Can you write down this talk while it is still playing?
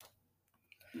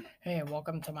Hey, and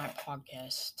welcome to my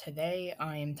podcast. Today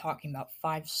I am talking about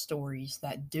 5 stories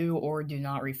that do or do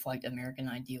not reflect American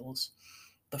ideals.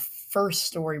 The first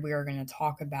story we are going to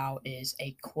talk about is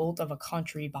A Quilt of a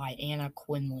Country by Anna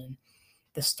Quinlan.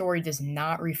 The story does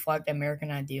not reflect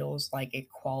American ideals like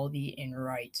equality and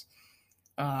rights.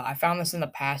 I found this in the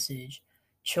passage.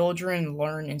 Children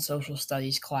learn in social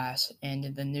studies class and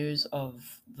in the news of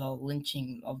the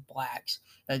lynching of blacks,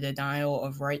 the denial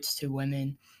of rights to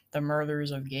women, the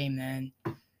murders of gay men.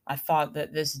 I thought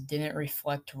that this didn't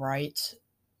reflect rights,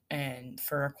 and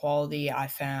for equality, I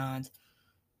found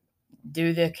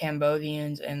do the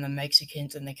Cambodians and the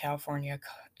Mexicans in California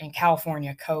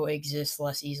coexist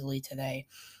less easily today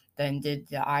than did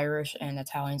the Irish and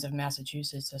Italians of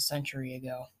Massachusetts a century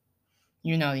ago?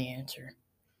 You know the answer.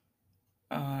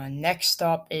 Next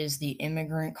up is The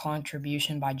Immigrant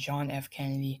Contribution by John F.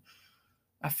 Kennedy.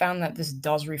 I found that this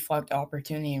does reflect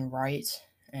opportunity and rights,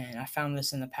 and I found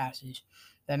this in the passage.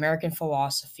 The American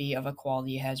philosophy of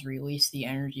equality has released the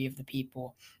energy of the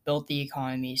people, built the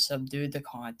economy, subdued the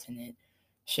continent,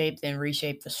 shaped and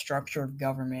reshaped the structure of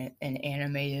government, and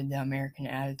animated the American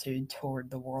attitude toward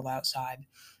the world outside.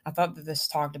 I thought that this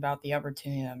talked about the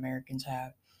opportunity that Americans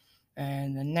have.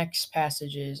 And the next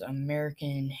passage is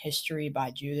American History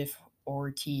by Judith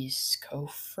Ortiz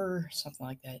Cofer, something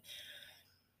like that.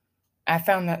 I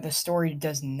found that the story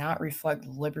does not reflect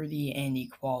liberty and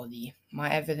equality.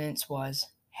 My evidence was,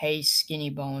 hey, skinny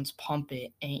bones, pump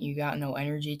it. Ain't you got no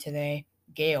energy today?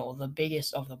 Gail, the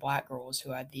biggest of the black girls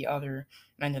who had the other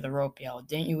end of the rope, yelled,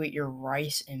 didn't you eat your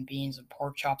rice and beans and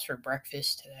pork chops for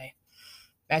breakfast today?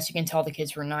 As you can tell, the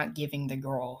kids were not giving the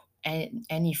girl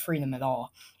any freedom at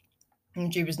all.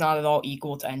 And she was not at all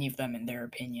equal to any of them in their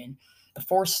opinion. The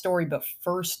fourth story but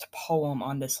first poem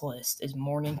on this list is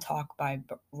Morning Talk by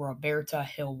Roberta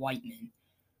Hill Whiteman.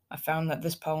 I found that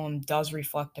this poem does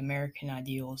reflect American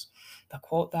ideals. The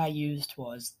quote that I used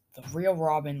was, the real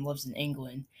robin lives in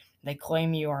England. They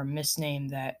claim you are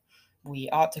misnamed, that we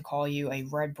ought to call you a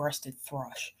red-breasted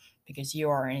thrush, because you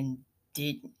are in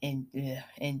you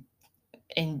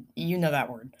know that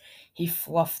word. He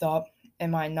fluffed up.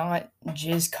 Am I not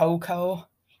Jiz Coco?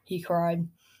 He cried.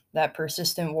 That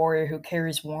persistent warrior who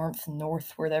carries warmth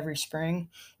northward every spring.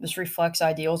 This reflects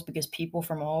ideals because people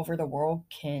from all over the world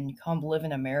can come live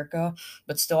in America,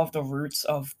 but still have the roots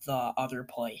of the other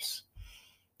place.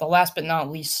 The last but not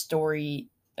least story,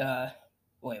 uh,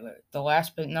 The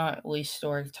last but not least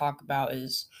story to talk about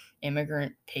is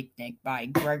Immigrant Picnic by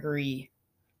Gregory,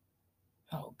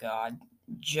 oh God,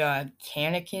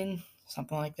 Jacanikin,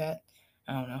 something like that.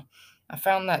 I don't know. I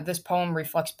found that this poem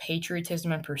reflects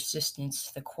patriotism and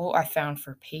persistence. The quote I found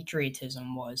for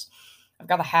patriotism was, I've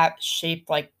got a hat shaped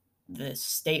like the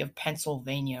state of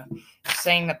Pennsylvania,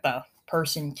 saying that the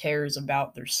person cares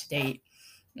about their state.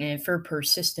 And for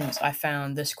persistence, I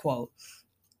found this quote.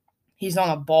 He's on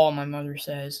a ball, my mother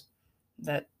says.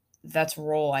 That's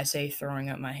roll, I say, throwing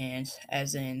up my hands,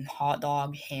 as in hot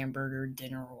dog, hamburger,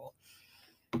 dinner roll.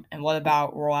 And what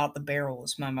about roll out the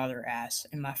barrels? My mother asks.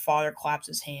 And my father claps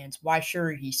his hands. Why,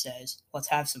 sure, he says. Let's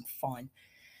have some fun.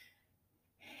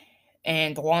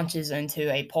 And launches into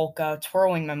a polka,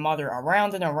 twirling my mother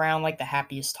around and around like the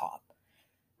happiest top.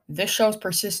 This shows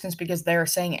persistence because they are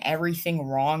saying everything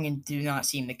wrong and do not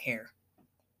seem to care.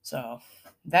 So,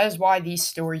 that is why these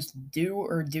stories do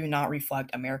or do not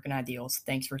reflect American ideals.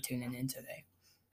 Thanks for tuning in today.